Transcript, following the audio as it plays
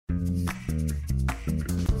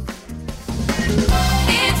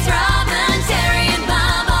It's Rob and Terry and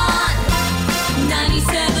Bob on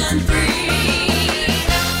 97.3.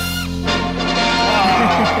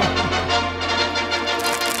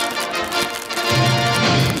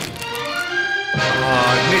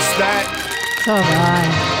 I missed that. So do I.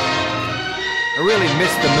 I really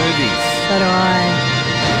missed the movies. So do I.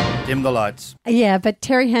 Dim the lights. Yeah, but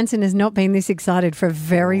Terry Hansen has not been this excited for a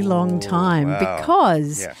very long time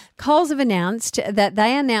because Coles have announced that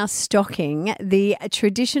they are now stocking the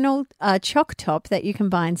traditional choc top that you can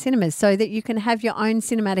buy in cinemas so that you can have your own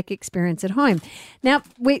cinematic experience at home. Now,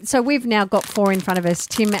 we've now got 4 in front of us.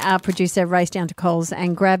 Tim, our producer, raced down to Coles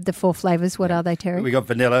and grabbed the 4 flavours. What are they, Terry? We got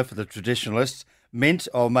vanilla for the traditionalists. Mint,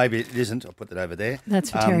 or maybe it isn't. I'll put that over there. That's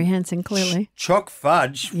for Terry Hansen, clearly. Choc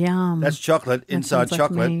fudge. Yum. That's chocolate, inside sounds like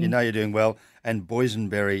chocolate. me. You know you're doing well. And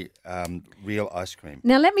boysenberry real ice cream.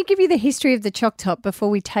 Now, let me give you the history of the choc top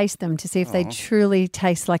before we taste them to see if they truly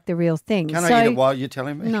taste like the real thing. Can I eat it while you're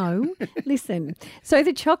telling me? No, listen. So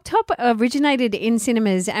the choc top originated in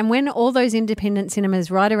cinemas, and when all those independent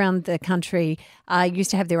cinemas right around the country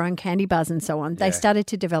used to have their own candy bars and so on, they started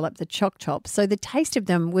to develop the choc top. So the taste of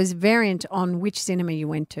them was variant on which cinema you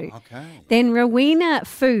went to. Okay. Then Rowena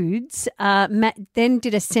Foods then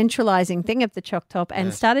did a centralising thing of the choc top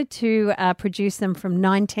and started to produce them from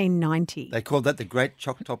 1990. They called that the Great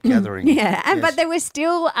Choc Top Gathering. Yeah, but there were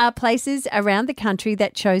still places around the country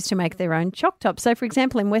that chose to make their own choc tops. So, for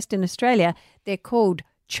example, in Western Australia, they're called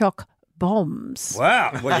choc bombs.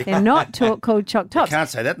 Wow. Well, you They're not called choc tops. can't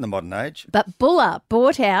say that in the modern age. But Bulla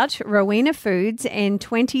bought out Rowena Foods in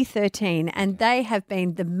 2013, and they have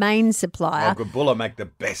been the main supplier. Bulla make the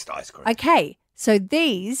best ice cream. Okay, so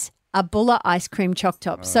these are Bulla ice cream choc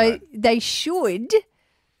tops. So they should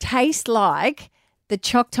taste like the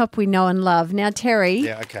choc top we know and love. Now, Terry,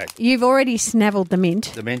 Yeah, okay. you've already snavelled the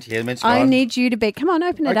mint. The mint, mint's I fine. need you to be. Come on,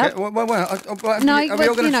 open it Okay, up. well, No, are we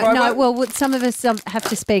all going to try one? well, some of us have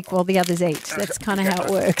to speak while the others eat. That's kind of how it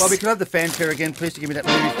works. Bobby, could I have the fanfare again, please, to give me that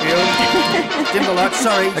movie feel? Dim the lights.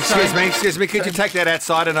 Sorry. Excuse me. Could you take that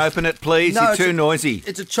outside and open it, please? No, You're too noisy.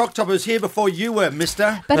 It's a choc top. It was here before you were,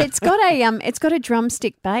 mister. But it's got a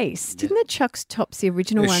drumstick base. Didn't the choc tops, the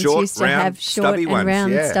original The ones, short, used to round, have short stubby and ones,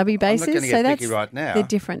 round yeah. stubby I'm not bases? gonna get So picky that's right now. the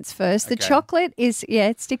difference first. The Okay. chocolate is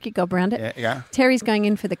stick your gob around it. Yeah. Terry's going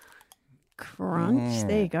in for the crunch.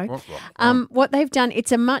 There you go. What they've done,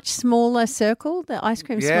 it's a much smaller circle. The ice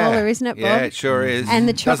cream's smaller, isn't it, Bob? Yeah, it sure is. And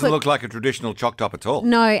the doesn't chocolate- look like a traditional choc top at all.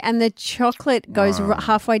 No, and the chocolate goes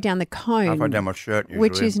halfway down the cone. Halfway down my shirt, usually.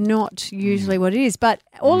 Which is not usually what it is. But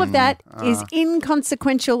all of that is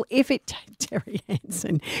inconsequential if it, Terry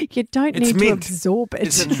Hansen, you don't It's need mint. to absorb it.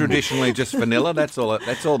 Isn't it traditionally just vanilla? That's all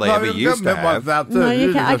they ever used to have. No,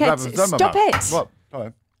 you can't. Okay, stop it. What?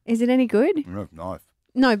 Oh, Is it any good? knife.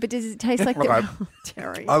 No, but does it taste like Okay. the...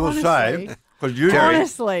 Terry, I will honestly. say, because you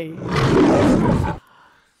Honestly.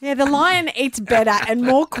 Yeah, the lion eats better and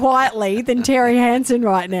more quietly than Terry Hansen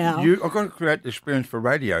right now. I've got to create the experience for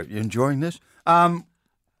radio. You enjoying this?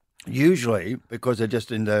 Usually, because they're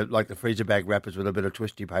just in the freezer bag wrappers with a bit of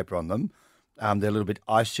twisty paper on them, they're a little bit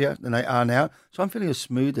icier than they are now. So I'm feeling a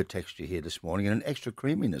smoother texture here this morning and an extra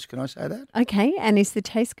creaminess. Can I say that? Okay, and is the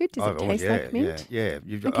taste good? Does it taste like mint? Yeah.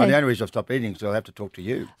 Okay. The only reason I've stopped eating is because I'll have to talk to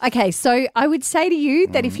you. Okay, so I would say to you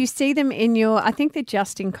that if you see them in I think they're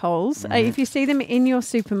just in Coles. If you see them in your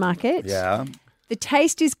supermarket, Yeah. the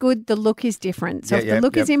taste is good, the look is different. So if Yeah, the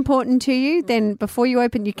look is yep. important to you, then before you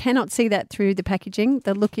open, you cannot see that through the packaging.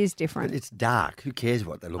 The look is But different. it's dark. Who cares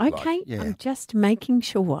what they look like? Okay, Yeah. I'm just making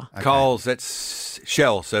sure. Coles, that's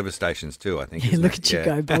Shell service stations too, I think. Yeah, isn't look it? at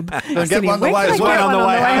you go, Bob. Get one the way When can I as get well. On the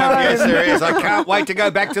way home. home? Yes, there is. I can't wait to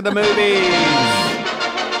go back to the movies.